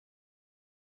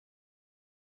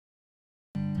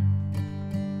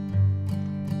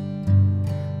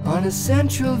on a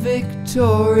central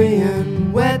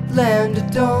Victorian wetland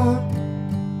at dawn.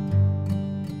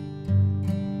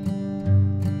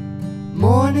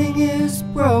 Morning is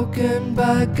broken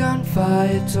by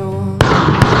gunfire torn.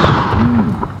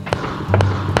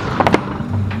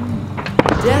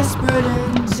 Desperate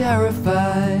and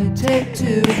terrified, take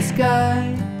to the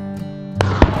sky.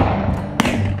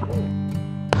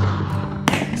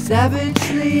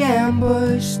 Savagely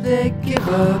ambushed, they give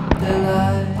up their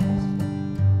lives.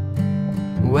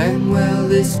 When will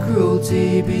this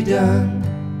cruelty be done?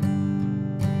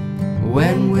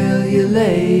 When will you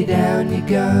lay down your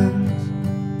guns?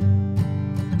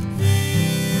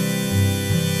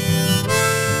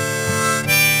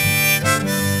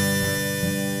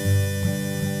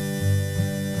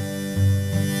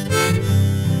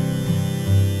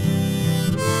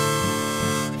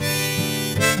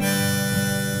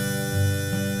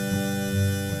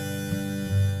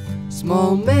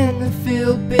 Small men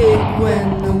feel big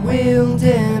when they're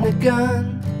wielding a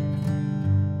gun.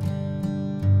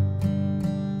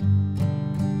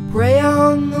 Prey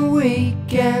on the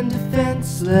weak and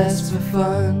defenseless for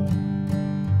fun.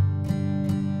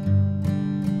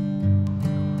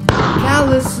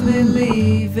 Callously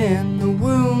leaving the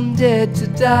wounded to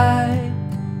die,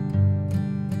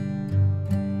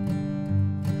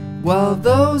 while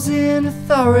those in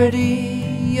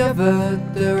authority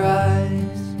avert their eyes.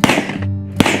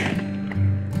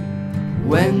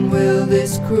 When will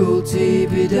this cruelty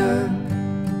be done?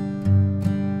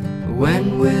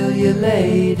 When will you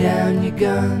lay down your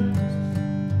guns?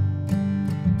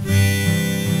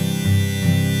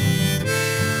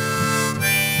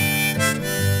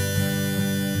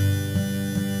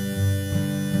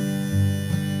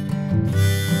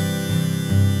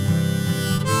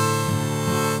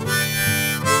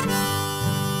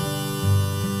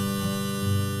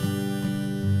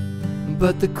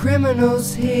 But the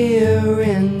criminals here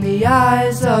in the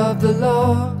eyes of the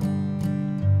law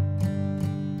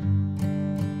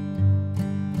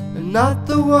are not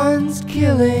the ones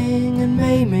killing and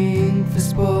maiming for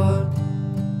sport.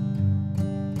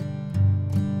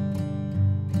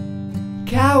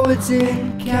 Cowards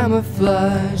in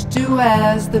camouflage do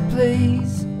as they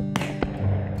please,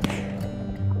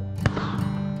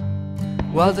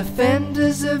 while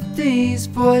defenders of these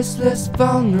voiceless,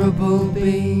 vulnerable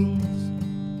beings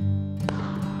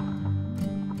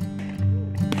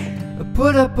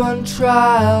put up on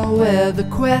trial where they're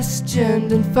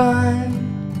questioned and fined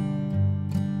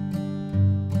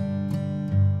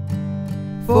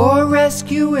for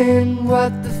rescuing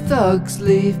what the thugs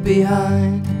leave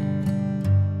behind.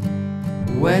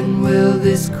 When will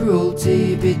this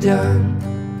cruelty be done?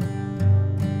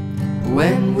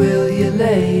 When will you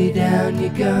lay down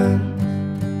your guns?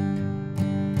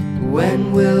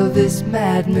 When will this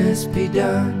madness be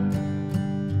done?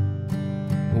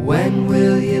 When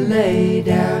will you lay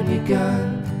down your